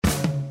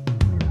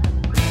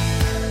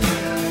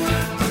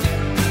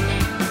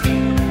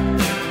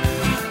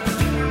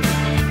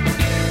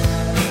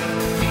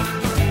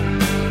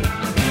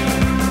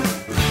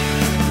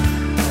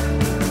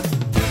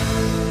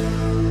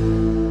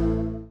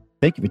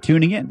Thank you for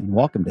tuning in and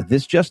welcome to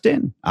This Just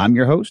In. I'm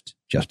your host,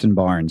 Justin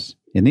Barnes.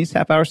 In these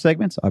half-hour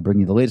segments, I'll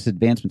bring you the latest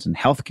advancements in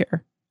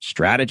healthcare,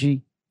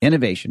 strategy,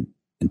 innovation,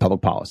 and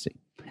public policy.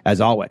 As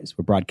always,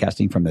 we're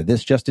broadcasting from the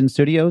This Just In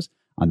studios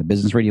on the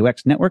Business Radio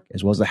X network,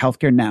 as well as the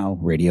Healthcare Now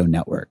radio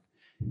network.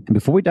 And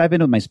before we dive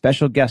into my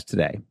special guest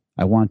today,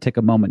 I want to take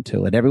a moment to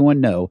let everyone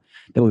know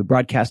that we'll be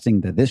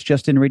broadcasting the This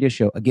Just In radio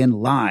show again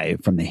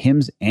live from the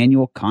HIMSS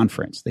annual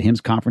conference. The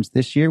HIMSS conference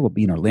this year will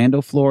be in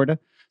Orlando, Florida,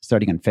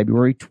 starting on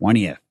February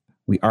 20th.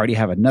 We already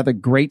have another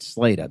great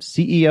slate of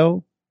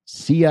CEO,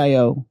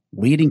 CIO,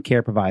 leading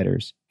care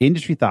providers,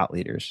 industry thought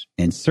leaders,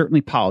 and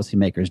certainly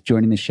policymakers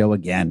joining the show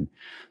again.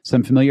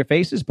 Some familiar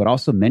faces, but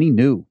also many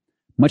new.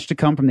 Much to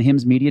come from the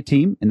HIMSS media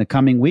team in the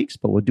coming weeks,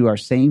 but we'll do our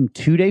same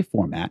two-day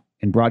format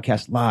and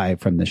broadcast live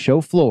from the show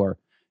floor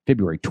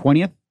February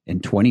 20th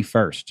and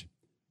 21st.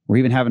 We're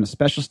even having a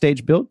special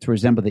stage built to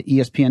resemble the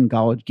ESPN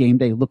College game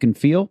day look and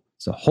feel,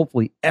 so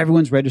hopefully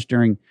everyone's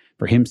registering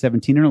for HIMSS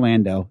 17 in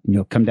Orlando, and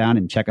you'll come down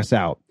and check us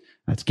out.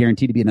 It's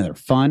guaranteed to be another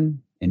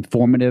fun,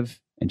 informative,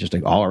 and just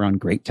an all-around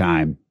great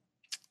time.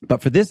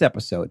 But for this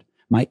episode,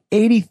 my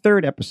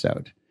 83rd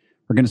episode,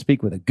 we're going to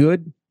speak with a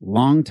good,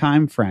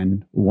 longtime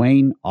friend,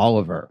 Wayne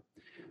Oliver.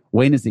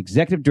 Wayne is the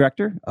Executive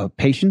Director of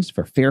Patients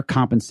for Fair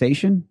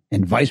Compensation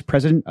and Vice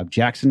President of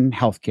Jackson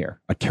Healthcare,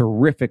 a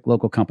terrific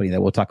local company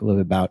that we'll talk a little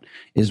bit about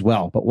as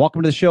well. But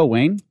welcome to the show,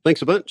 Wayne.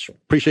 Thanks a bunch.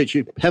 Appreciate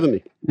you having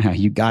me.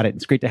 You got it.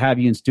 It's great to have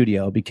you in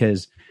studio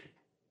because,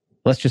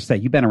 let's just say,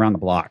 you've been around the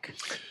block.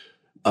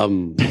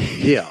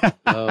 Yeah.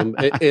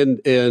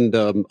 And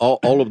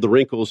all of the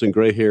wrinkles and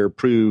gray hair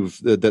prove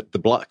that the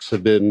blocks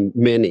have been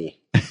many.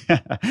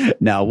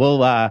 No,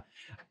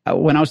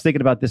 when I was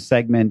thinking about this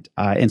segment,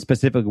 and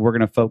specifically, we're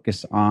going to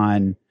focus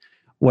on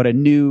what a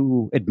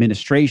new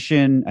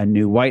administration, a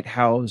new White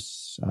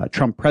House,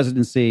 Trump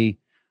presidency,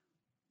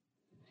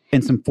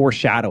 and some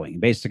foreshadowing.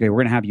 Basically, we're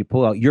going to have you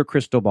pull out your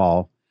crystal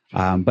ball.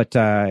 But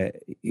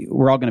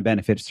we're all going to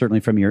benefit, certainly,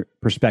 from your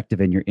perspective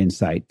and your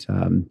insight.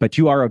 But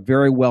you are a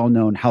very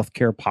well-known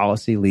healthcare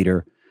policy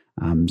leader,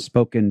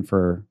 spoken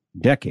for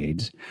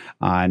decades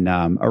on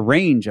a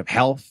range of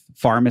health,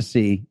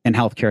 pharmacy, and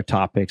healthcare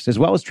topics, as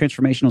well as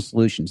transformational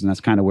solutions. And that's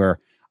kind of where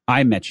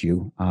I met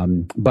you.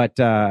 But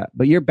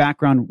your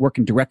background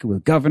working directly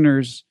with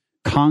governors,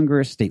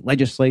 Congress, state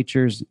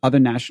legislatures, other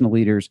national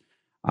leaders,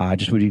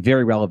 just would be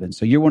very relevant.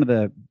 So you're one of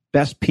the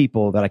best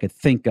people that I could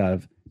think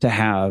of to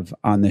have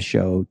on the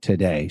show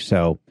today.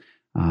 So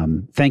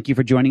thank you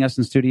for joining us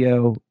in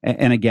studio.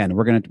 And again,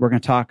 we're gonna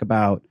talk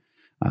about,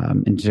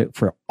 and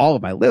for all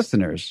of my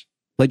listeners,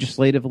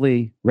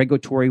 legislatively,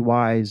 regulatory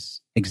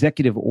wise,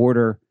 executive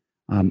order,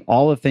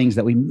 all the things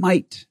that we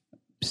might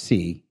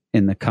see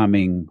in the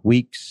coming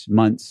weeks,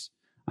 months,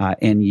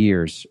 and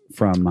years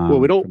from. Well,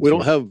 we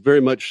don't have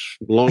very much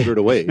longer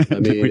to wait. I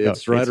mean,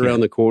 it's right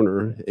around the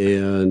corner,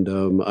 and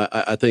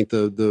I think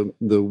the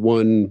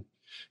one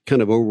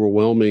kind of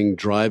overwhelming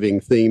driving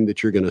theme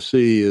that you're going to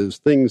see is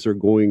things are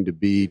going to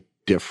be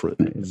different,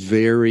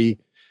 very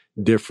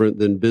different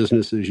than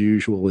business as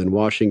usual in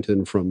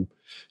Washington, from,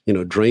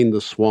 drain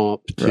the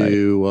swamp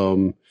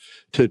to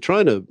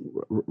trying to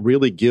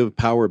really give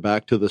power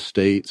back to the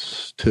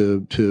states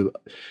and to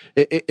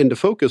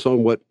focus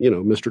on what,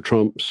 Mr.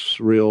 Trump's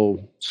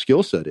real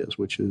skill set is,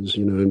 which is,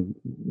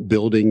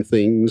 building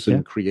things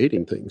and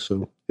creating things.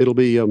 So it'll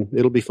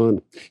be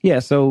fun. Yeah.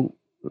 So,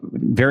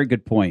 very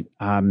good point.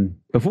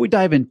 Before we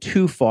dive in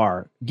too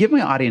far, give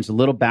my audience a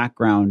little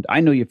background. I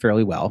know you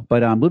fairly well,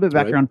 but a little bit of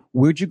background. Right.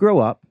 Where'd you grow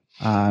up?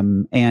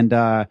 And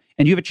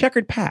you have a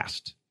checkered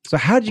past. So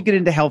how did you get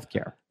into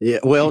healthcare? Yeah,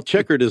 well,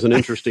 checkered is an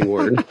interesting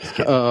word.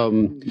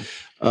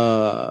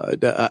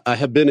 I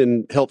have been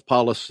in health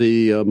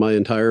policy my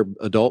entire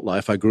adult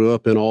life. I grew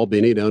up in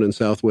Albany, down in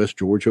Southwest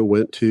Georgia.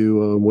 Went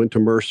to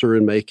Mercer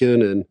in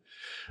Macon, and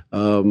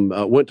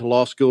went to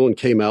law school and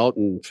came out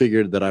and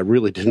figured that I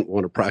really didn't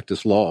want to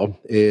practice law,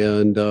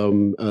 and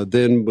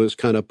then was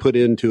kind of put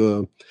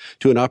into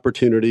an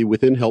opportunity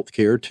within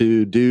healthcare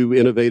to do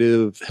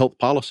innovative health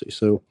policy.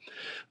 So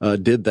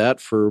did that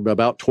for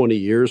about 20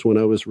 years when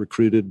I was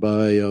recruited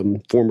by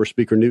former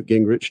Speaker Newt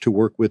Gingrich to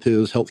work with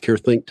his healthcare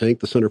think tank,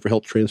 the Center for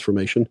Health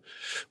Transformation,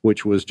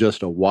 which was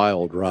just a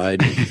wild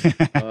ride.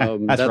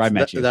 That's where I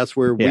met you. That's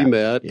where we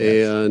met,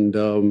 and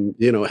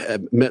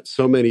have met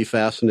so many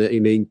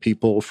fascinating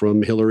people,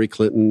 from Hillary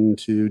Clinton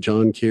to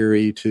John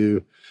Kerry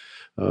to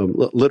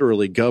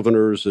literally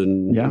governors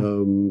and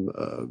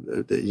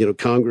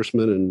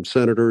congressmen and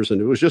senators,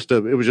 and it was just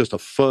a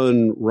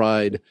fun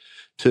ride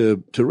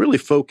to really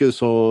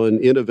focus on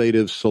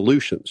innovative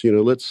solutions.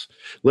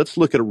 Let's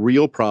look at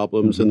real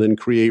problems and then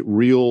create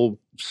real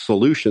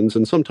solutions.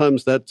 And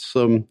sometimes that's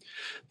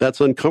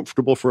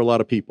uncomfortable for a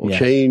lot of people. Yes.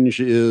 Change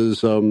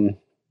is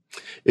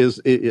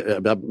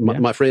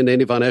my friend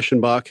Andy von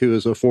Eschenbach, who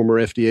is a former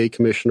FDA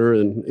commissioner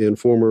and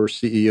former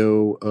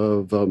CEO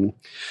of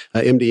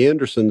MD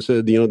Anderson,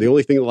 said, the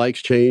only thing that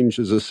likes change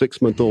is a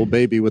 6-month-old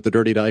baby with a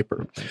dirty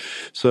diaper.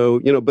 So,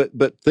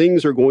 but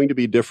things are going to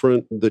be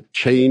different. The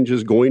change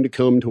is going to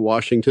come to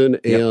Washington,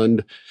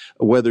 and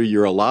whether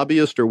you're a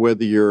lobbyist or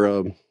whether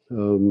you're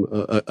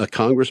a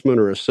congressman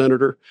or a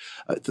senator,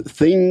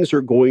 things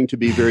are going to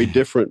be very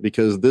different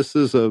because this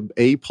is a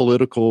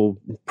apolitical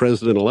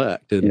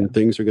president-elect, and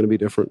things are going to be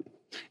different.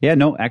 Yeah,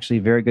 no, actually,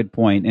 very good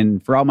point.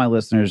 And for all my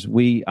listeners,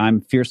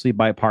 I'm fiercely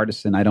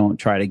bipartisan. I don't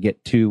try to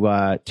get too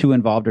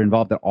involved or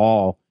involved at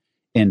all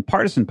in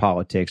partisan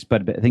politics,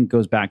 but I think it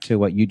goes back to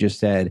what you just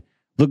said,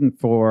 looking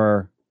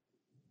for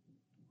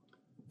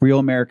real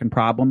American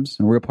problems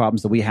and real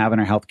problems that we have in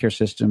our healthcare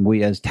system,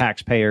 we as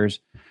taxpayers,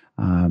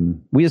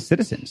 we as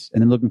citizens,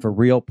 and then looking for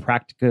real,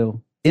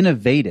 practical,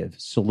 innovative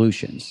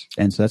solutions.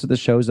 And so that's what the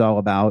show is all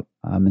about.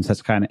 And so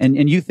that's kind of,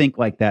 and you think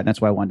like that. And that's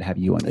why I wanted to have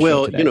you on the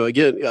show today.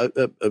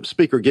 Again,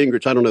 Speaker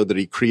Gingrich, I don't know that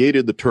he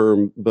created the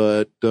term,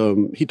 but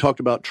he talked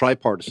about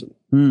tripartisan.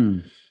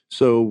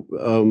 So,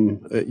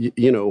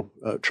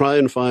 try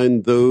and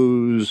find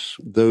those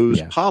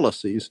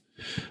policies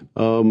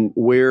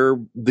where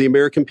the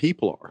American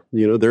people are.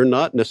 They're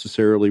not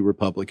necessarily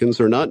Republicans.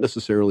 They're not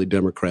necessarily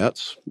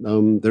Democrats.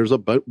 There's a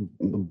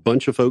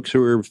bunch of folks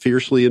who are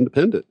fiercely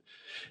independent.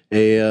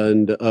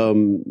 And,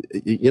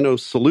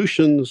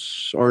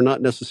 solutions are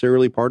not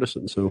necessarily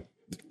partisan. So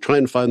try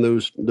and find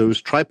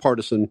those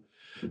tripartisan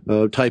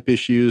type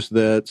issues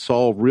that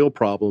solve real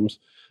problems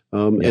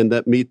and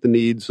that meet the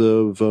needs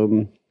of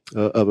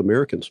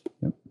Americans.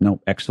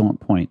 No, excellent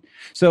point.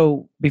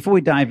 So before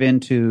we dive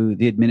into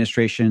the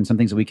administration, some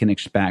things that we can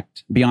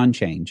expect beyond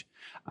change,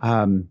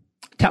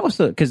 tell us,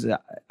 because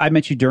I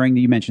met you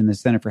you mentioned the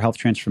Center for Health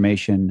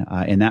Transformation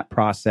in that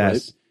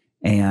process.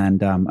 Right.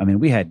 And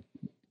we had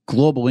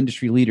global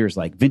industry leaders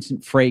like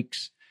Vincent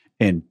Frakes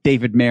and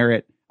David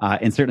Merritt,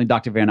 and certainly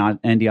Dr.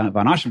 Andy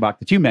von Aschenbach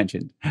that you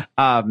mentioned,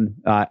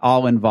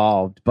 all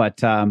involved. But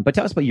tell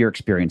us about your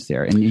experience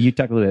there, and you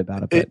talk a little bit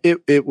about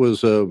it.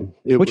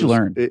 What'd you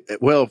learn?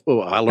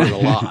 I learned a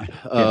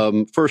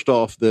lot. First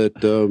off,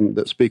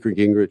 that Speaker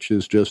Gingrich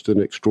is just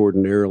an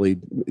extraordinarily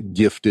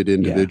gifted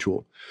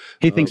individual.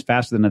 He thinks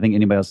faster than I think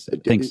anybody else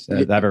thinks that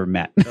I've ever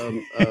met.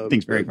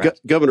 Thinks very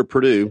fast. Governor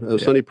Perdue,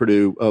 Sonny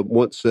Perdue,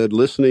 once said,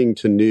 listening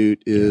to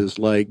Newt is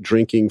like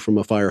drinking from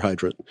a fire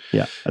hydrant.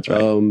 Yeah, that's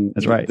right.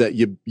 That's right. That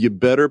you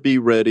better be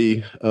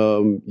ready.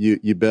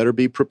 You better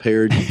be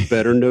prepared. You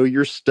better know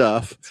your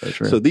stuff. So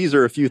true. So these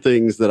are a few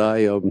things that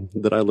I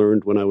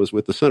learned when I was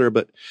with the center.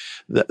 But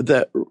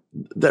that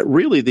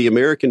really the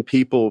American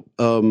people,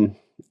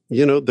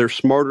 they're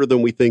smarter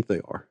than we think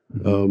they are.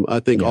 I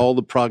think all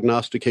the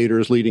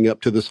prognosticators leading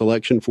up to this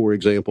election, for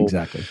example,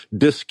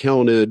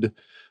 discounted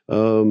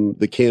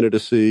the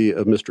candidacy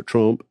of Mr.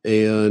 Trump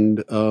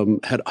and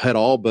had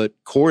all but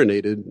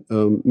coronated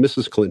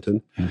Mrs.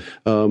 Clinton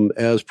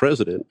as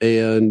president.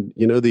 And,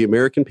 the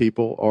American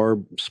people are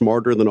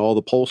smarter than all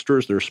the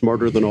pollsters. They're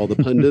smarter than all the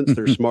pundits.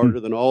 They're smarter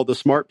than all the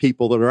smart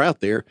people that are out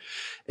there.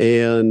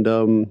 And,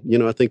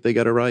 I think they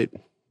got it right.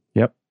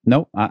 Yep.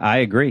 No, I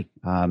agree.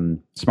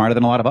 Smarter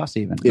than a lot of us,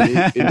 even.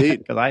 Indeed.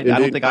 Because I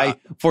don't think I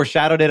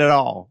foreshadowed it at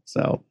all.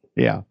 So,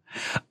 yeah.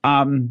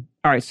 All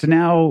right. So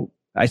now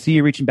I see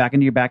you reaching back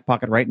into your back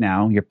pocket right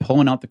now. You're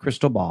pulling out the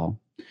crystal ball.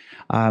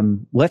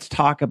 Let's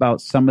talk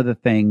about some of the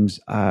things.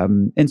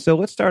 And so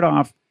let's start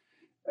off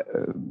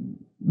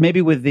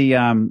maybe with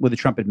the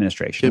Trump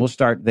administration. We'll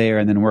start there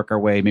and then work our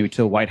way maybe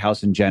to the White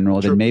House in general,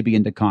 then maybe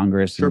into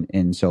Congress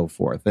and so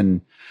forth.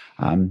 And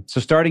so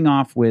starting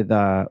off with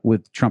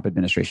Trump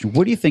administration,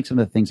 what do you think some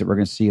of the things that we're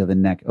going to see over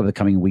the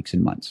coming weeks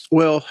and months?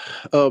 Well,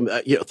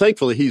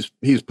 thankfully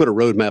he's put a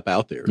roadmap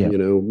out there.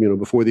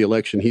 Before the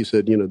election, he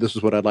said, this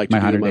is what I'd like to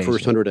do in my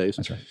first 100 days.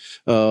 That's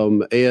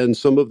right. And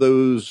some of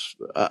those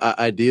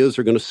ideas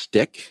are going to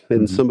stick,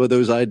 and some of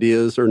those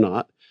ideas are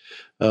not.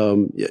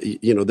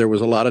 There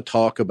was a lot of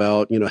talk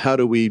about, how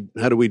do we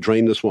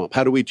drain the swamp?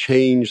 How do we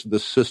change the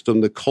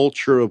system, the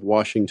culture of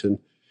Washington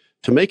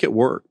to make it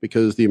work?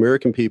 Because the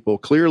American people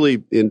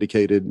clearly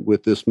indicated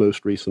with this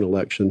most recent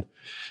election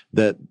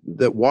that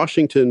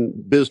Washington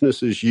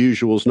business as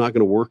usual is not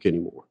going to work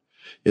anymore.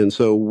 And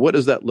so what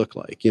does that look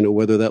like?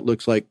 Whether that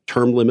looks like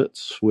term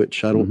limits,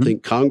 which I don't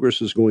think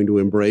Congress is going to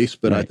embrace,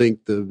 but I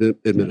think the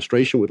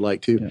administration would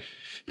like to.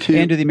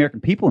 And do the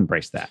American people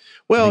embrace that?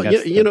 Well,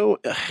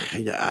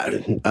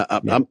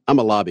 I'm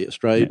a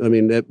lobbyist, right? Yeah. I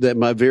mean, at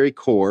my very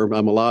core,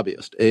 I'm a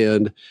lobbyist.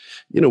 And,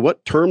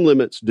 what term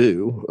limits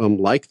do,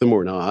 like them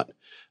or not,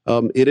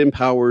 it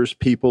empowers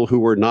people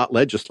who are not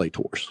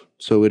legislators.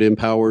 So it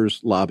empowers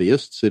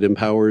lobbyists, it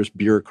empowers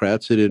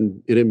bureaucrats, it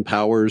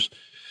empowers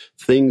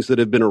things that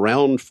have been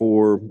around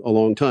for a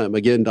long time.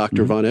 Again,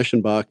 Dr. von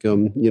Eschenbach,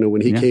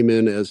 when he came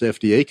in as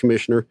FDA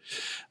commissioner,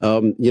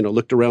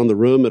 looked around the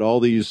room at all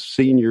these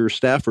senior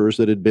staffers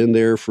that had been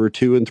there for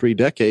 2 and 3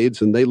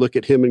 decades, and they look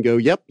at him and go,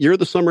 yep, you're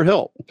the summer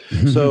help.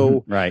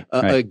 So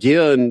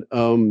again,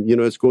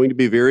 it's going to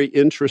be very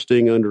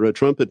interesting under a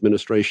Trump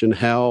administration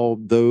how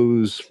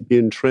those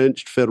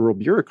entrenched federal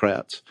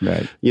bureaucrats,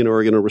 are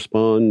going to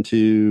respond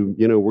to,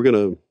 we're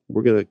going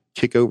to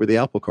kick over the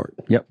apple cart.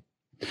 Yep.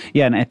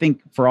 Yeah, and I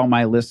think for all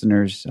my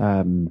listeners,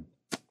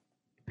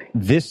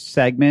 this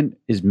segment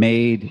is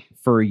made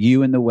for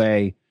you in the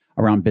way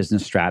around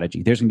business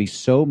strategy. There's going to be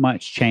so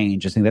much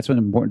change. I think that's what's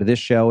important to this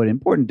show and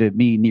important to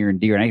me near and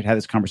dear. And I had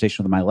this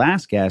conversation with my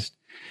last guest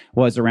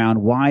was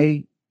around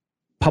why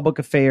public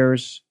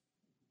affairs,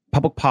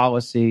 public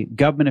policy,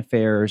 government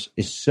affairs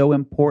is so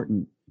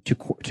important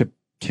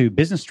to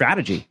business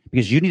strategy,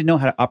 because you need to know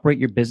how to operate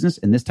your business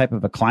in this type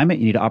of a climate.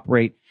 You need to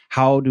operate,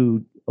 how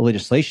do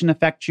legislation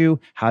affect you?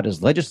 How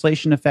does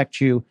legislation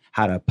affect you?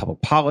 How do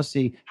public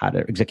policy, how do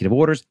executive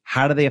orders,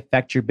 how do they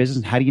affect your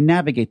business? How do you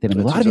navigate them?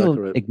 And a lot of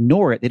people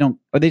ignore it. They don't,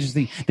 or they just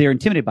think they're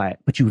intimidated by it.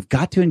 But you've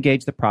got to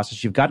engage the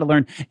process. You've got to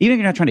learn, even if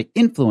you're not trying to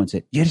influence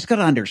it, you just got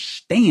to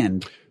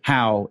understand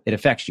how it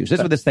affects you. So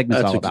that's what this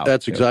segment's all about.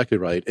 That's exactly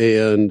right.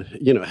 And,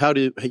 how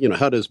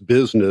does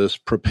business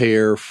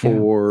prepare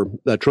for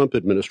the Trump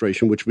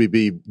administration, which would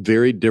be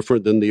very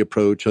different than the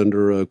approach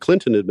under a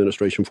Clinton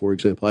administration, for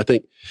example. I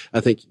think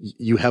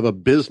you have a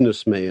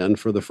businessman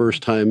for the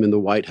first time in the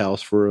White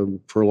House for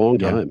a long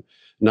time.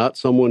 Not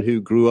someone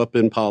who grew up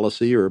in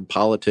policy or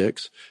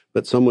politics,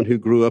 but someone who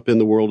grew up in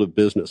the world of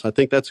business. I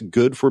think that's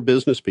good for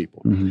business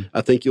people. Mm-hmm. I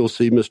think you'll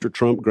see Mr.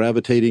 Trump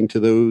gravitating to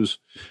those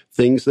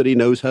things that he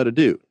knows how to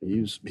do.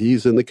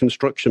 He's in the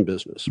construction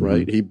business,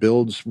 right? Mm-hmm. He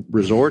builds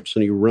resorts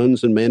and he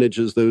runs and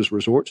manages those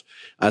resorts.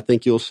 I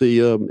think you'll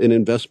see an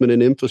investment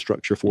in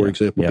infrastructure, for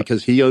example,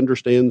 because he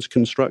understands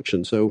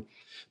construction. So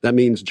that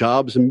means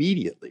jobs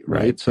immediately,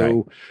 right?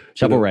 So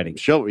shovel ready.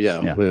 To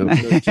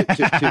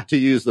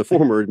use the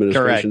former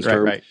administration's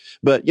term. Right.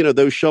 But,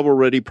 those shovel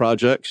ready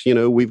projects,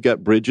 we've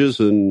got bridges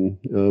and,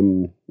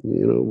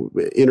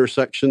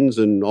 intersections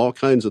and all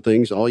kinds of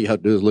things. All you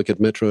have to do is look at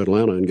Metro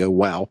Atlanta and go,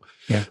 wow,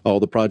 all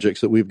the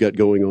projects that we've got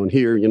going on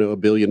here, $1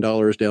 billion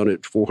down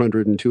at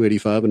 400 and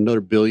 285, another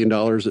 $1 billion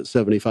at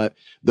 75.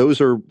 Those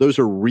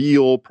are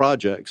real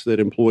projects that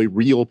employ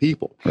real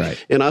people.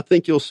 Right. And I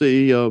think you'll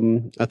see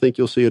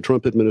a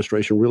Trump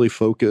administration really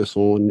focus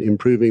on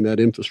improving that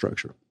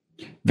infrastructure.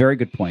 Very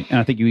good point. And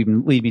I think you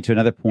even lead me to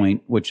another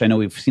point, which I know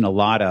we've seen a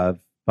lot of,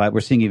 but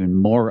we're seeing even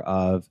more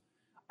of,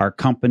 are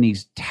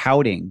companies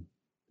touting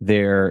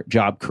their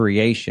job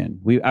creation.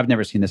 I've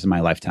never seen this in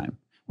my lifetime,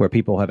 where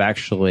people have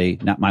actually,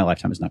 not my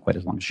lifetime is not quite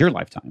as long as your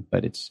lifetime,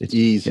 but it's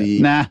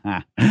easy.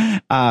 But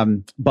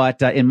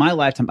in my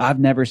lifetime, I've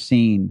never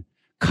seen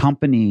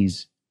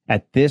companies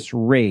at this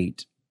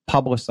rate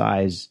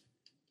publicize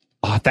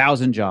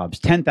 1,000 jobs,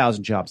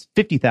 10,000 jobs,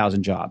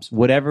 50,000 jobs,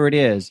 whatever it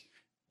is,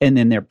 and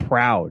then they're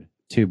proud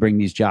to bring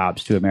these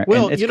jobs to America.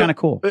 Well, and it's kind of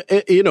cool.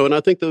 And I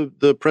think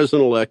the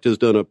president-elect has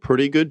done a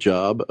pretty good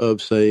job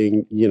of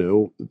saying,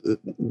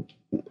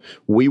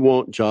 we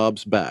want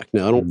jobs back.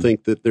 Now, I don't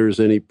think that there's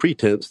any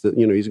pretense that,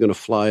 he's going to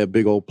fly a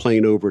big old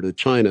plane over to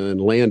China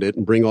and land it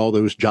and bring all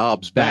those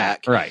jobs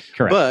back. Right,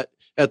 correct. But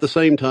at the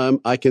same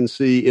time, I can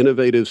see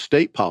innovative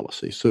state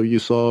policy. So you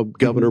saw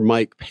Governor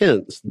Mike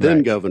Pence,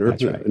 then governor,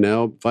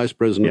 now vice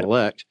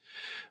president-elect,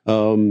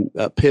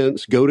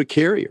 Pence go to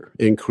Carrier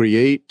and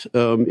create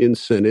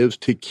incentives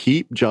to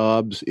keep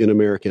jobs in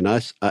America. And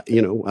I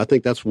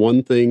think that's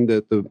one thing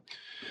that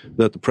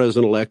the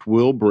president-elect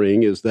will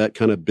bring, is that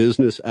kind of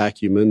business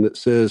acumen that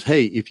says,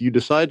 hey, if you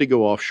decide to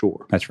go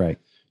offshore, that's right.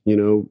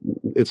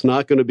 It's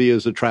not going to be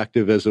as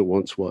attractive as it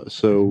once was.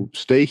 So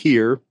stay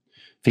here.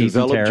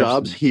 Develop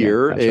jobs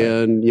here,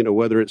 and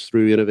whether it's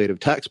through innovative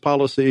tax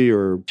policy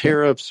or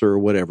tariffs or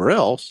whatever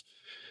else,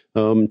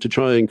 to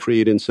try and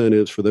create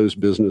incentives for those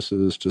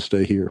businesses to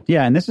stay here.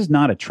 Yeah, and this is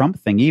not a Trump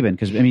thing even,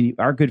 because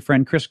our good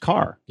friend Chris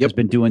Carr has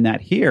been doing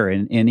that here,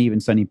 and even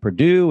Sonny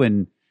Perdue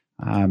and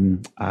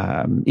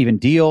even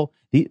Deal.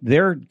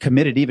 They're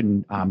committed.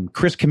 Even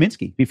Chris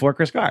Kaminsky before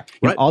Chris Carr.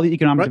 All the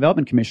economic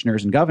development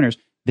commissioners and governors.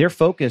 They're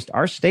focused.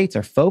 Our states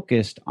are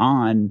focused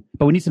on,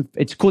 but we need some.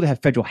 It's cool to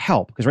have federal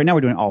help, because right now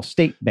we're doing all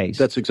state based.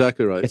 That's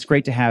exactly right. It's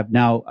great to have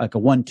now like a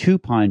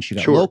 1-2 punch. You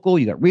got local,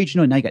 you got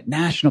regional, and now you got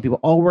national. People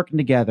all working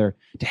together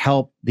to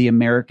help the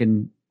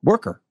American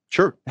worker.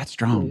 Sure, that's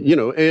strong.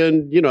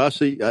 I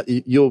see.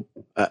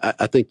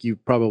 I think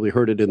you've probably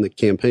heard it in the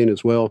campaign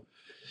as well.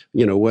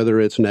 Whether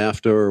it's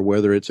NAFTA or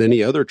whether it's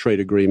any other trade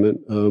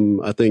agreement,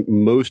 I think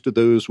most of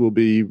those will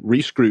be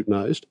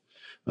re-scrutinized.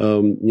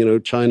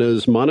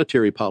 China's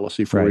monetary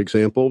policy, for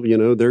example,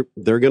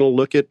 they're going to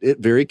look at it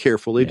very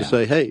carefully to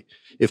say, hey,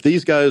 if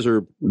these guys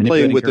are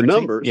playing with the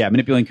numbers,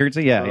 manipulating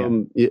currency,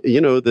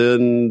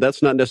 then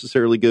that's not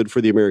necessarily good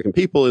for the American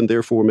people, and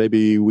therefore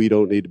maybe we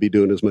don't need to be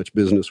doing as much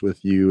business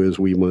with you as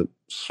we once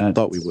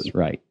thought we would.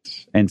 Right.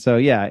 And so,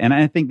 and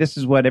I think this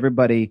is what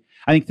everybody,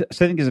 I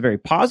think is a very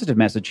positive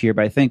message here,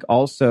 but I think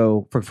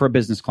also for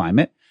business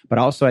climate. But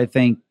also, I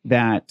think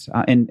that,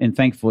 and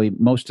thankfully,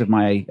 most of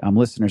my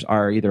listeners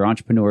are either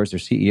entrepreneurs or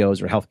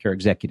CEOs or healthcare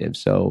executives.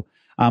 So,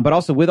 but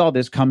also with all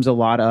this comes a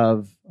lot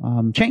of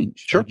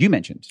change, like you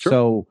mentioned. Sure.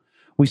 So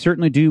we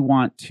certainly do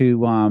want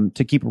to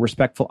keep a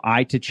respectful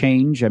eye to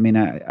change. I mean,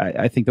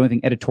 I think the only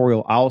thing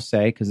editorial I'll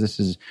say, because this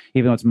is,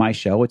 even though it's my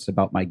show, it's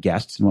about my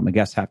guests and what my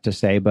guests have to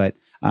say. But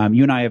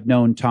you and I have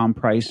known Tom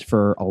Price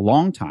for a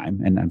long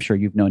time, and I'm sure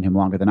you've known him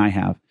longer than I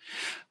have.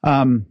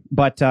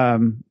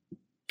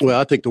 Well,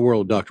 I think the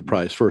world of Dr.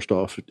 Price, first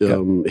off. I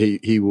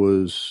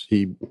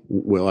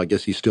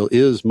guess he still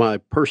is my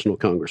personal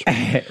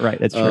congressman. Right,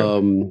 that's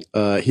true.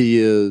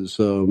 He's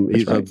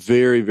a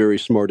very, very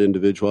smart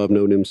individual. I've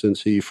known him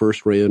since he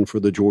first ran for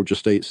the Georgia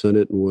State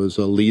Senate and was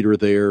a leader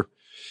there.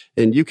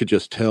 And you could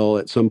just tell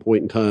at some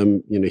point in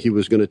time, he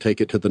was going to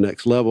take it to the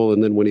next level.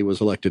 And then when he was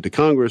elected to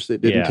Congress,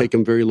 it didn't take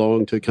him very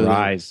long to kind of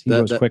rise. He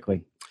rose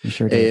quickly. He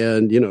sure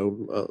did.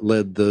 And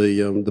led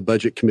the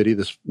budget committee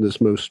this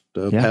most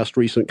past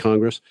recent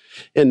Congress,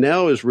 and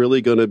now is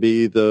really going to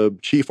be the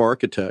chief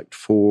architect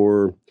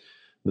for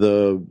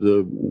the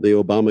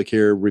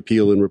Obamacare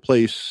repeal and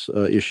replace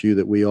issue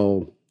that we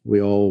all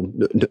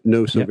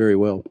know so very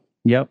well.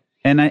 Yep.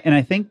 And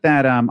I think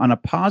that on a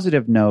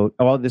positive note,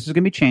 this is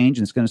going to be changed,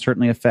 and it's going to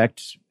certainly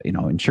affect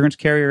insurance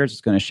carriers.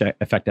 It's going to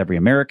affect every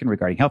American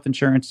regarding health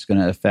insurance. It's going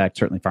to affect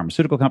certainly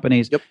pharmaceutical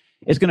companies. Yep.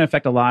 It's going to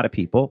affect a lot of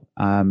people.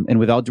 And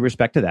with all due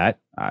respect to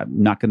that,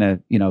 I'm not going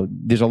to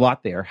there's a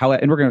lot there.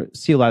 And we're going to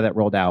see a lot of that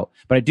rolled out.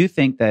 But I do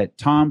think that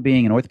Tom,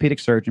 being an orthopedic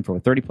surgeon for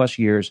 30 plus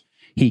years,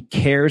 he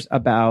cares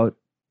about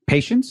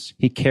patients.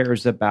 He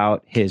cares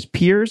about his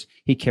peers.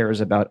 He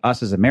cares about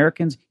us as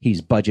Americans.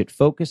 He's budget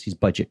focused. He's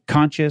budget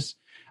conscious.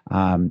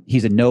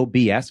 He's a no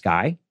BS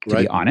guy, to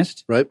be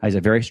honest. Right. He's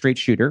a very straight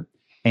shooter.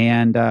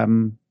 And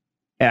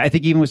I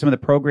think even with some of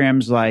the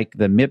programs like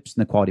the MIPS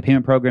and the quality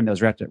payment program that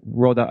was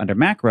rolled out under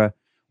MACRA,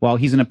 while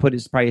he's going to put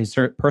his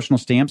personal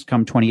stamps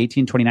come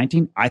 2018,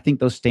 2019, I think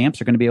those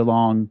stamps are going to be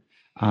along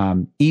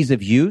ease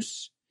of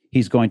use.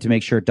 He's going to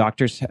make sure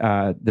doctors,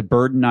 the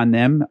burden on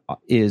them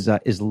is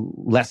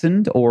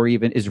lessened or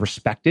even is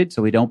respected,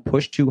 so we don't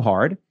push too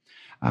hard.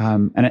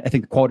 And I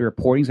think the quality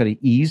reporting is going to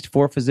be eased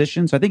for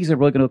physicians. So I think he's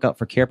really going to look out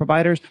for care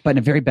providers, but in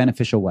a very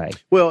beneficial way.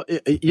 Well,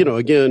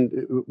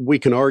 again, we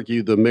can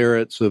argue the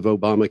merits of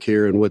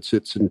Obamacare and what's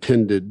its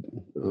intended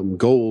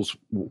goals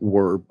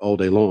were all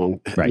day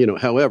long. Right.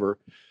 However,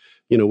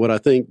 what I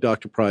think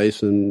Dr.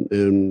 Price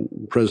and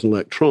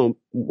President-elect Trump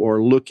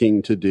are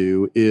looking to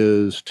do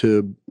is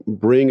to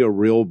bring a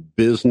real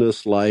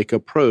business-like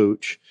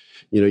approach.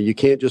 You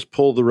can't just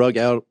pull the rug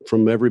out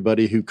from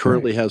everybody who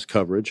currently has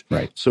coverage.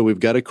 Right. So we've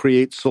got to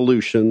create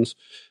solutions,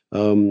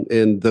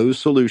 and those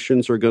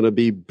solutions are going to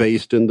be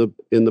based in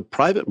the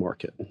private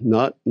market,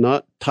 not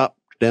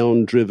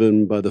top-down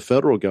driven by the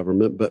federal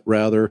government, but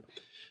rather,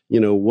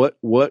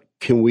 what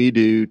can we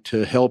do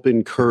to help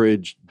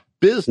encourage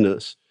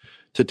business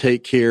to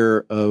take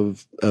care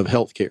of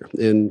healthcare?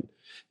 And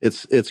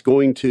it's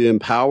going to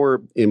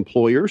empower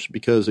employers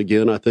because,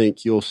 again, I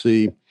think you'll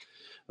see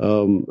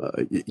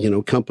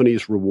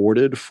companies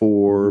rewarded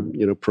for,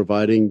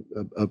 providing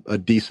a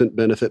decent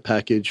benefit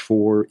package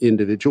for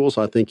individuals.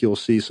 I think you'll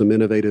see some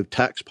innovative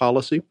tax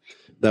policy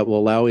that will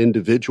allow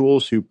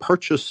individuals who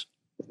purchase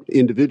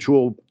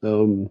individual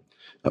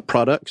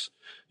products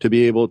to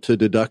be able to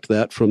deduct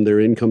that from their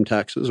income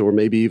taxes or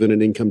maybe even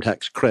an income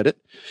tax credit.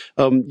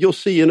 You'll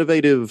see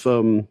innovative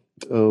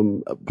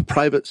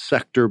private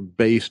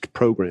sector-based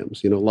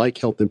programs, like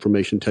health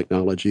information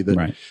technology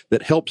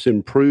that helps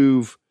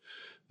improve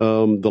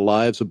the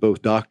lives of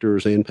both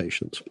doctors and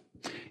patients.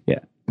 Yeah,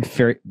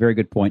 very, very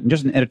good point. And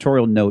just an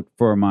editorial note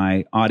for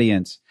my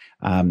audience.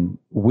 I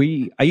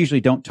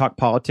usually don't talk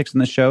politics on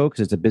the show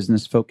because it's a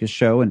business-focused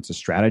show and it's a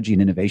strategy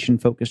and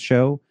innovation-focused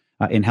show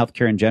in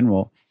healthcare in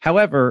general.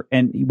 However,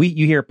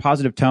 you hear a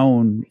positive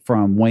tone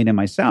from Wayne and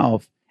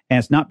myself, and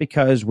it's not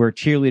because we're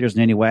cheerleaders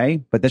in any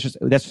way, but that's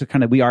just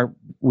kind of we are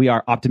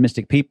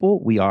optimistic people.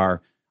 We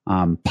are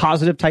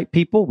positive type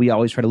people. We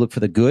always try to look for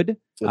the good.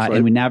 Right.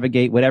 And we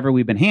navigate whatever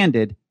we've been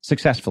handed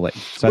successfully.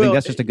 So I think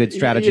that's just a good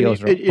strategy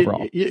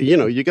overall.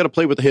 You got to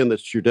play with the hand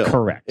that's your dealt.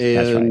 Correct. And,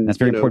 that's right. That's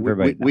very important for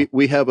everybody.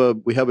 We have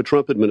a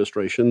Trump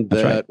administration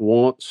that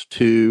wants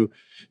to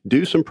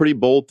do some pretty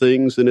bold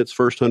things in its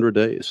first 100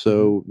 days.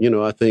 So,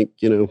 I think,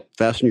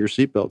 fasten your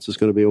seatbelts is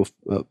going to be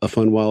a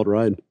fun, wild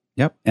ride.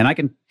 Yep. And I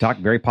can talk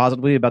very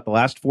positively about the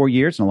last 4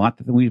 years and a lot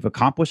that we've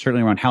accomplished,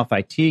 certainly around health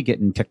IT,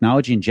 getting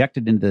technology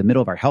injected into the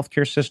middle of our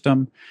healthcare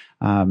system.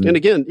 And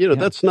again,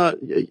 that's not,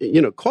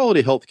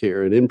 quality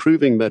healthcare and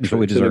improving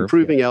metrics and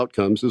improving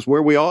outcomes is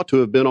where we ought to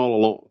have been all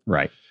along.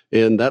 Right.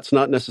 And that's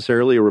not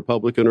necessarily a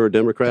Republican or a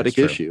Democratic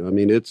issue. I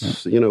mean,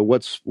 it's,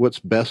 what's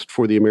best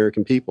for the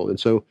American people. And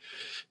so,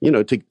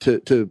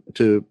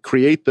 to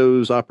create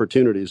those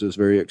opportunities is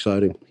very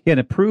exciting. Yeah, and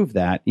to prove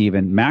that,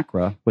 even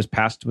MACRA was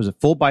a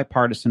full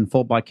bipartisan,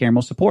 full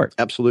bicameral support.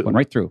 Absolutely. Went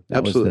right through.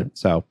 Absolutely.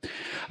 So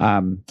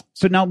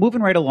now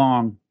moving right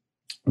along,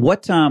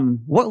 what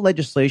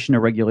legislation or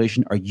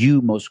regulation are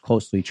you most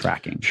closely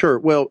tracking? Sure.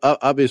 Well,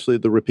 obviously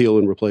the repeal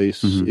and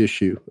replace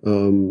issue.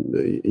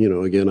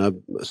 Again,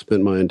 I've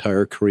spent my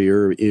entire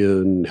career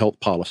in health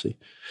policy.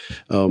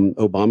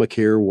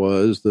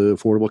 Obamacare the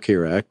Affordable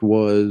Care Act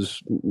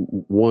was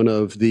one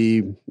of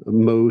the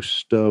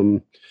most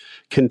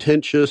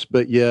contentious,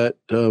 but yet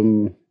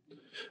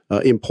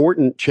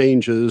important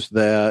changes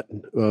that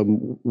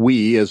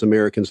we as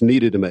Americans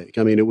needed to make.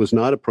 I mean, it was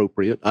not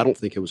appropriate. I don't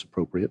think it was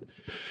appropriate.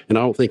 And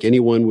I don't think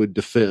anyone would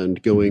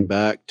defend going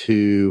back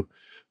to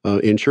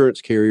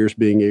insurance carriers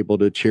being able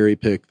to cherry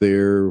pick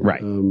their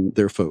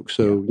folks.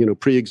 So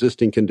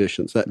pre-existing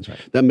conditions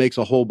that makes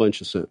a whole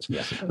bunch of sense.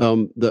 Yes.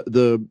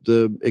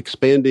 The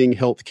expanding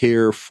health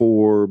care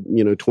for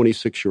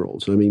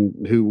 26-year-olds. I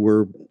mean, who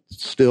were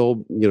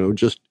still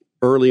just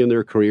early in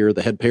their career,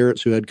 they had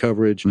parents who had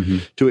coverage.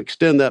 To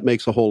extend that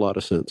makes a whole lot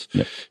of sense.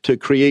 Yep. To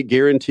create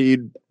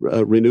guaranteed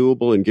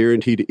renewable and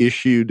guaranteed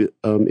issued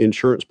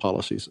insurance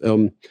policies.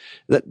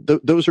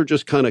 Those are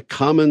just kind of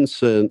common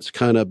sense,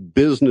 kind of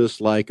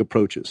business-like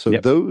approaches. So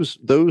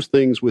those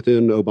things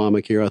within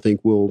Obamacare, I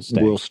think,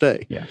 will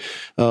stay. Yeah.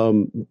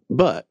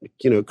 But,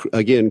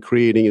 again,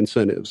 creating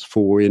incentives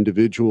for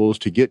individuals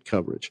to get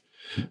coverage.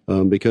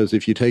 Because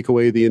if you take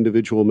away the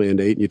individual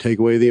mandate and you take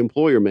away the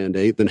employer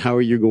mandate, then how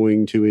are you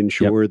going to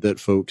ensure that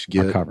folks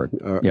get covered?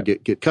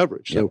 Get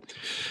coverage? So,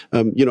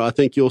 I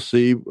think you'll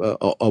see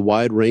a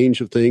wide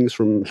range of things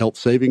from health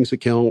savings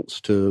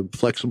accounts to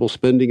flexible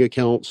spending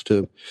accounts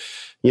to,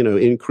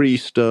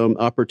 increased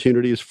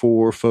opportunities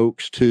for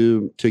folks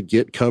to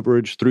get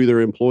coverage through their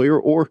employer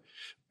or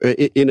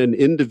in an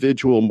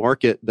individual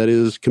market that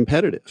is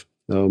competitive.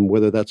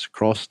 Whether that's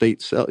cross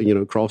state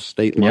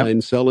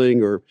line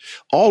selling or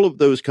all of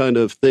those kind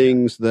of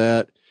things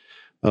that,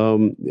 are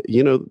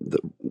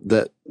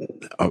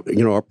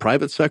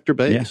private sector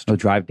based. They'll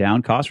drive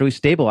down costs, really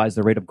stabilize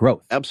the rate of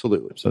growth.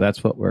 Absolutely. So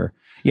that's what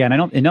and I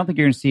don't think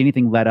you're going to see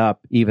anything let up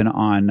even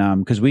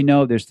on, because we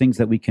know there's things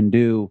that we can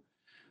do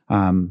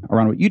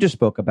around what you just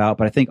spoke about,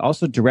 but I think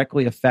also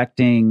directly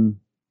affecting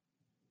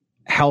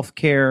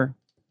healthcare,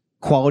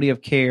 quality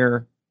of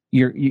care.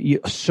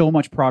 So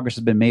much progress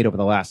has been made over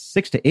the last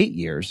 6 to 8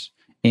 years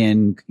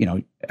in,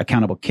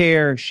 accountable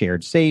care,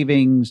 shared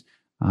savings,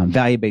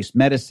 value-based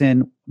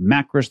medicine,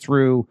 macros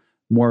through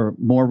more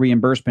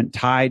reimbursement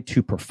tied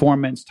to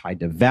performance,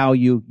 tied to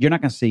value. You're not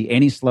going to see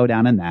any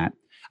slowdown in that.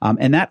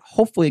 And that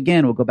hopefully,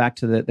 again, will go back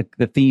to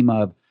the theme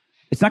of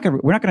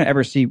we're not going to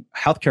ever see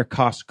healthcare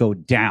costs go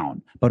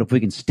down, but if we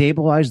can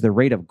stabilize the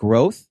rate of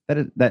growth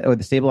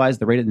or stabilize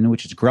the rate in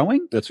which it's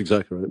growing, that's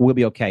exactly right. We'll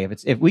be okay.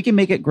 If we can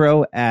make it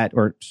grow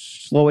or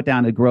slow it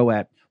down to grow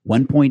at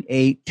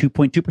 1.8,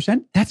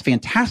 2.2%, that's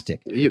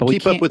fantastic. You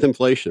keep up with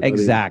inflation.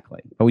 Exactly.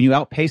 But when you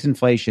outpace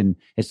inflation,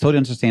 it's totally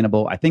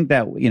unsustainable. I think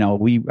that,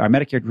 our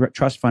Medicare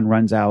Trust Fund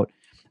runs out,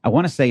 I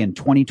want to say in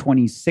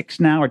 2026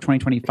 now or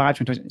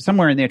 2025,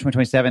 somewhere in there,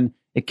 2027,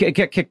 it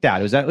got kicked out.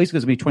 It was at least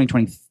going to be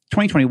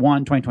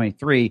 2021,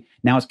 2023.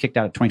 Now it's kicked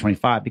out of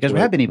 2025 because we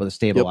have been able to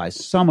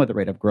stabilize some of the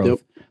rate of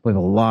growth. We have a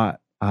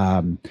lot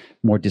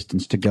more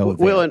distance to go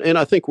there. Well, and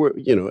I think we're,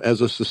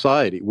 as a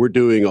society, we're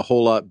doing a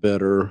whole lot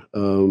better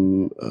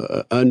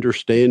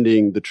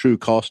understanding the true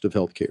cost of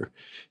healthcare.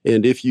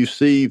 And if you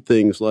see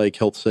things like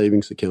health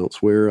savings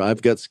accounts where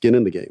I've got skin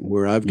in the game,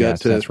 where I've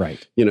got that's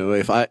right.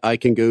 If I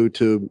can go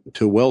to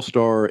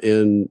Wellstar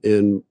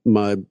and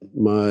my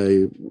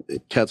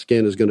CAT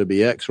scan is going to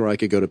be X, or I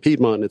could go to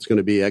Piedmont and it's going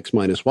to be X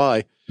minus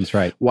Y. That's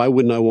right. Why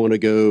wouldn't I want to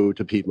go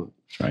to Piedmont?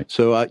 That's right.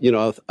 So,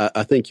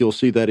 I think you'll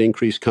see that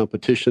increased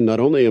competition, not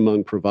only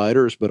among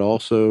providers, but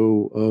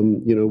also,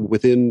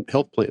 within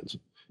health plans,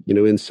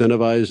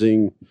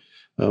 incentivizing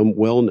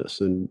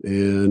wellness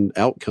and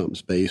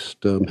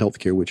outcomes-based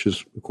healthcare, which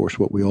is, of course,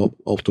 what we all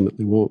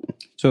ultimately want.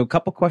 So a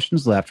couple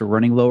questions left. We're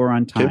running lower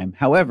on time. Okay.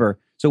 However,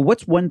 so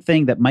what's one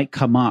thing that might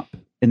come up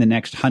in the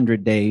next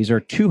 100 days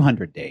or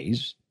 200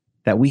 days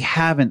that we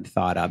haven't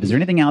thought of? Is there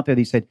anything out there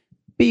that you said,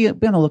 be on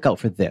the lookout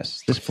for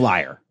this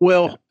flyer?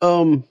 Well,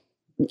 I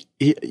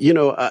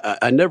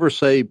never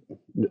say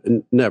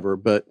never,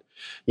 but,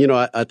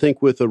 I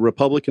think with a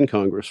Republican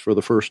Congress for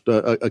the first,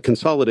 a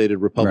consolidated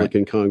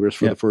Republican Congress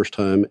for the first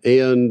time,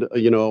 and,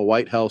 a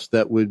White House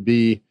that would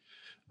be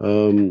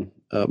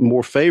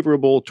more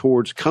favorable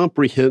towards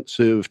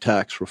comprehensive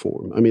tax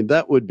reform. I mean,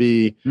 that would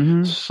be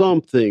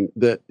something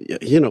that,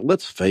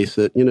 let's face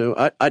it,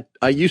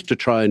 I used to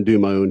try and do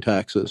my own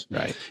taxes.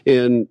 Right.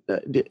 And,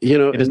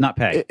 it does not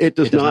pay. It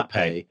does not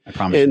pay. I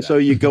promise you. And so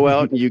you go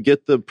out and you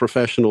get the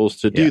professionals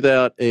to do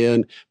that.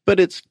 But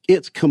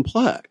it's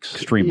complex.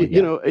 Extremely.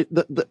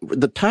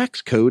 The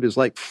tax code is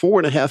like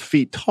 4.5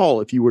 feet tall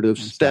if you were to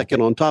stack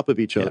it on top of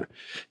each other.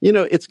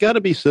 It's got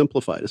to be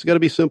simplified. It's got to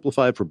be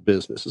simplified for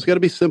business. It's got to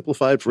be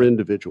simplified for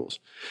individuals.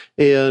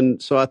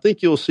 And so I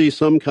think you'll see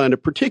some kind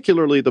of,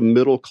 particularly the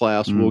middle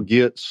class will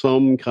get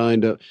some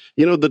kind of,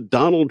 the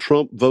Donald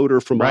Trump voter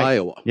from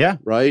Iowa. Yeah.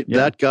 Right? Yeah.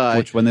 That guy.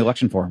 Which won the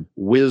election for him.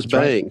 Whiz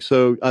bang. Right.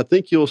 So I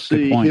think you'll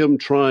see him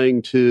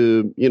trying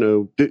to,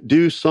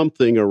 do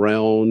something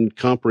around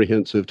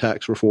comprehensive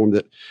tax reform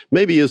that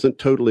maybe isn't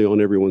totally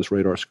on everyone's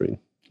radar screen.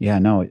 Yeah,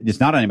 no, it's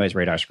not on anybody's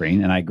radar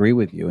screen, and I agree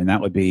with you. And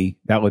that would make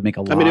a lot of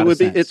sense. I mean, it would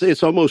be,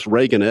 it's almost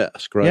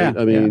Reagan-esque, right? Yeah,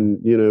 I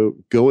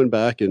mean, going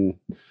back and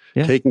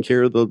taking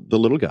care of the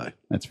little guy.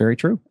 That's very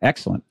true.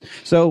 Excellent.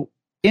 So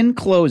in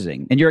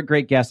closing, and you're a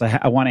great guest,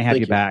 I want to have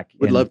you back.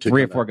 Would love to.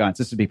 3 or 4 guns.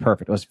 This would be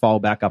perfect. Let's follow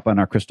back up on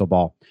our crystal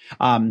ball.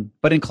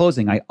 But in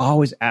closing, I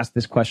always ask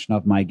this question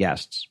of my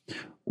guests.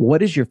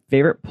 What is your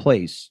favorite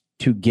place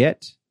to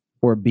get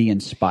or be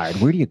inspired?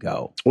 Where do you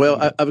go?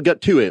 Well, I've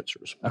got two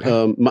answers.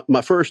 Okay.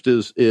 My first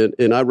is,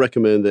 and I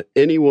recommend that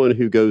anyone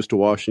who goes to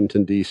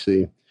Washington,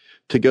 D.C.,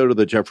 to go to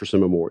the Jefferson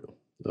Memorial.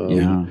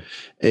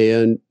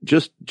 And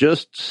just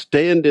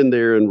stand in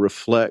there and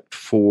reflect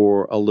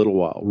for a little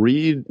while.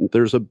 Read.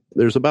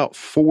 There's about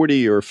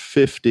 40 or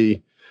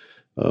 50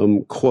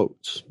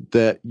 quotes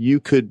that you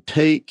could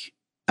take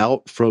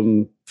out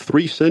from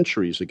 3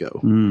 centuries ago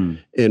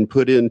and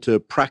put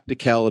into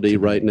practicality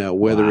right now,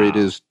 whether it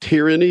is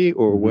tyranny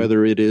or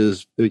whether it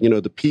is,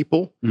 the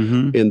people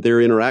and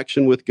their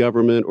interaction with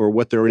government or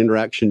what their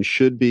interaction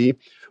should be,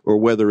 or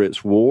whether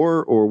it's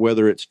war or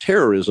whether it's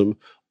terrorism.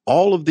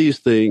 All of these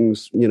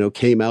things,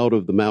 came out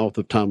of the mouth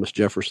of Thomas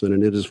Jefferson,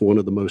 and it is one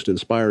of the most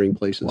inspiring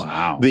places.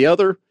 Wow. The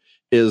other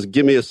is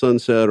give me a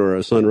sunset or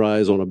a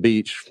sunrise on a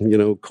beach,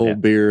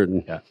 cold beer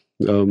and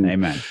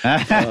amen.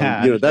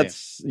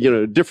 That's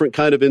different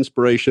kind of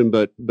inspiration,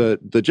 but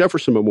the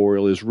Jefferson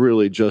Memorial is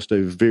really just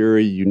a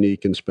very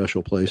unique and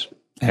special place.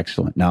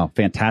 Excellent. No,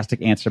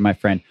 fantastic answer, my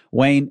friend.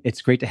 Wayne,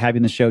 it's great to have you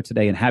in the show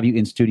today and have you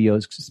in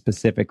studios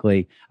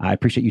specifically. I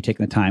appreciate you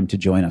taking the time to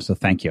join us, so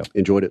thank you.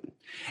 Enjoyed it.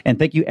 And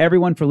thank you,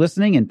 everyone, for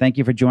listening, and thank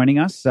you for joining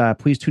us.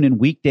 Please tune in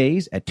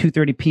weekdays at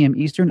 2:30 p.m.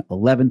 Eastern,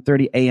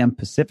 11:30 a.m.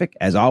 Pacific.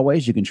 As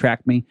always, you can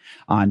track me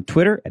on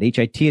Twitter at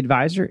HIT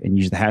Advisor and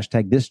use the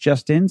hashtag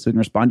ThisJustIn so we can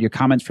respond to your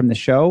comments from the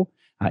show.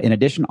 In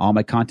addition, all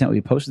my content will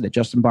be posted at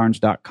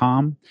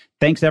justinbarnes.com.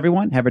 Thanks,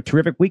 everyone. Have a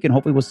terrific week, and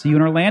hopefully we'll see you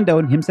in Orlando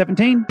in HIM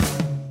 17.